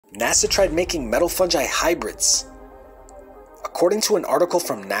NASA tried making metal fungi hybrids. According to an article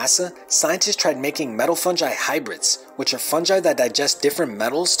from NASA, scientists tried making metal fungi hybrids, which are fungi that digest different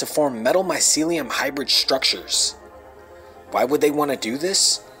metals to form metal mycelium hybrid structures. Why would they want to do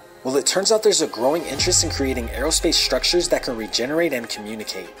this? Well, it turns out there's a growing interest in creating aerospace structures that can regenerate and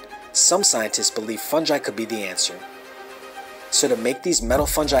communicate. Some scientists believe fungi could be the answer. So to make these metal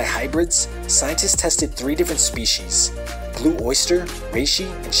fungi hybrids, scientists tested 3 different species: blue oyster,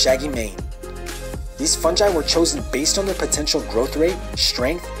 reishi, and shaggy mane. These fungi were chosen based on their potential growth rate,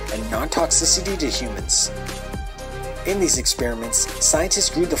 strength, and non-toxicity to humans. In these experiments, scientists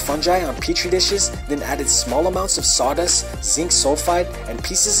grew the fungi on petri dishes, then added small amounts of sawdust, zinc sulfide, and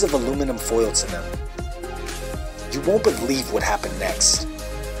pieces of aluminum foil to them. You won't believe what happened next.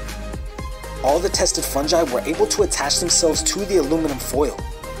 All the tested fungi were able to attach themselves to the aluminum foil,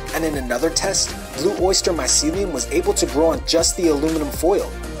 and in another test, blue oyster mycelium was able to grow on just the aluminum foil,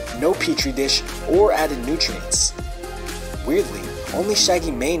 no petri dish or added nutrients. Weirdly, only shaggy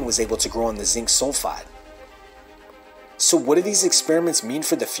mane was able to grow on the zinc sulfide. So what do these experiments mean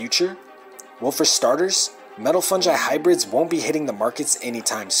for the future? Well, for starters, metal fungi hybrids won't be hitting the markets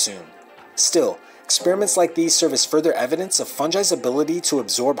anytime soon. Still, experiments like these serve as further evidence of fungi's ability to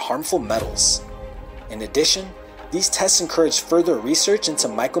absorb harmful metals. In addition, these tests encourage further research into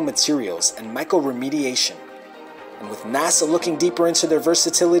mycomaterials and mycoremediation. And with NASA looking deeper into their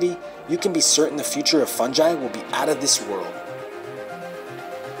versatility, you can be certain the future of fungi will be out of this world.